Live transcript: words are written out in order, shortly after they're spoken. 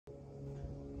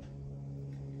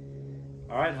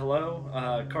All right,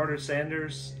 hello, Carter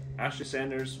Sanders, Ashleigh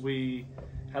Sanders. We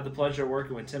had the pleasure of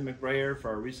working with Tim McBrayer for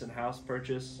our recent house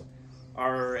purchase.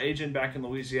 Our agent back in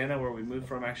Louisiana, where we moved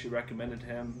from, actually recommended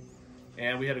him,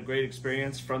 and we had a great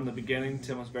experience from the beginning.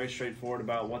 Tim was very straightforward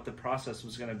about what the process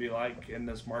was going to be like in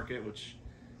this market, which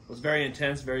was very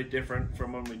intense, very different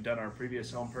from when we'd done our previous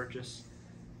home purchase.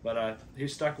 But he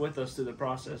stuck with us through the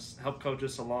process, helped coach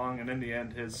us along, and in the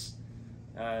end, his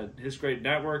great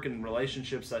network and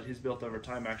relationships that he's built over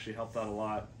time actually helped out a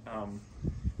lot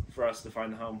for us to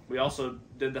find the home. We also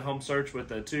did the home search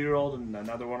with a 2-year-old and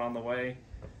another one on the way.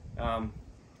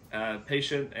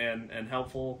 Patient and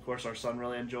helpful. Of course, our son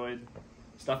really enjoyed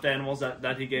stuffed animals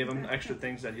that he gave him, extra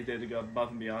things that he did to go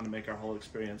above and beyond to make our whole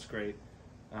experience great.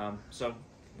 So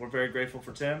we're very grateful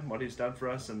for Tim, what he's done for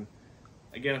us, and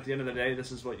again, at the end of the day,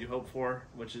 this is what you hope for,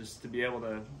 which is to be able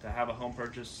to have a home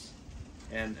purchase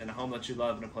and a home that you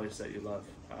love and a place that you love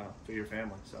for your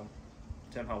family. So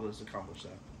Tim helped us accomplish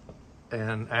that.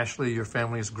 And Ashleigh, your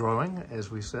family is growing,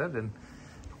 as we said, and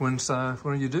when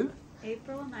are you due?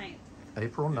 April 9th.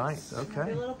 April 9th,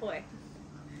 okay. Your little boy.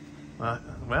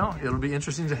 Well, it'll be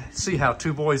interesting to see how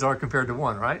 2 boys are compared to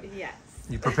 1, right? Yes.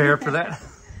 You prepared for that?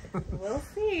 We'll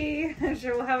see. I'm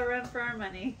sure we'll have a run for our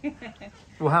money.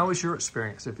 Well, how was your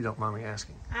experience, if you don't mind me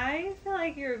asking? I feel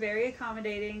like you were very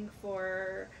accommodating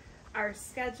for our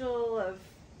schedule of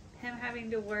him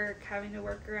having to work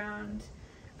around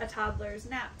a toddler's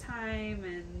nap time,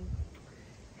 and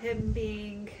him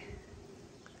being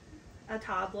a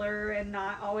toddler and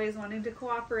not always wanting to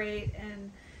cooperate.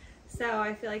 And so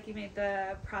I feel like you made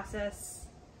the process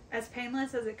as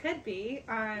painless as it could be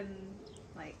on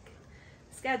like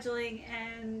scheduling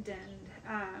and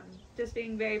just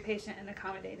being very patient and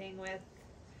accommodating with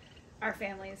our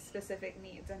family's specific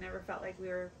needs. I never felt like we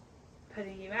were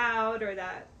putting you out or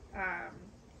that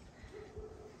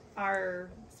our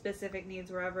specific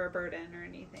needs were ever a burden or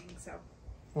anything. So,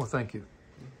 well, thank you.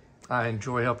 I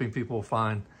enjoy helping people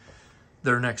find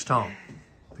their next home,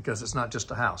 because it's not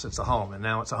just a house, it's a home, and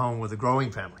now it's a home with a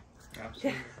growing family.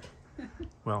 Absolutely.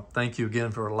 Well, thank you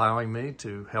again for allowing me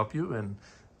to help you, and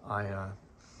I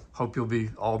hope you'll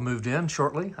be all moved in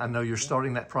shortly. I know you're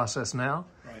starting that process now.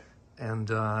 Right. And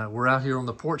we're out here on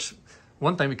the porch,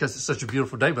 one thing because it's such a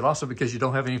beautiful day, but also because you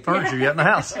don't have any furniture yet in the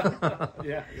house.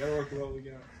 Yeah, you gotta work with what we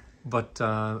got. But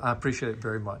I appreciate it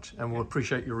very much, and we'll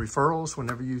appreciate your referrals.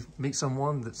 Whenever you meet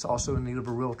someone that's also in need of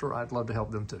a realtor, I'd love to help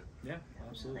them too. Yeah,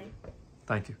 absolutely.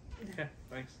 Thank you. Okay,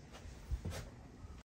 thanks.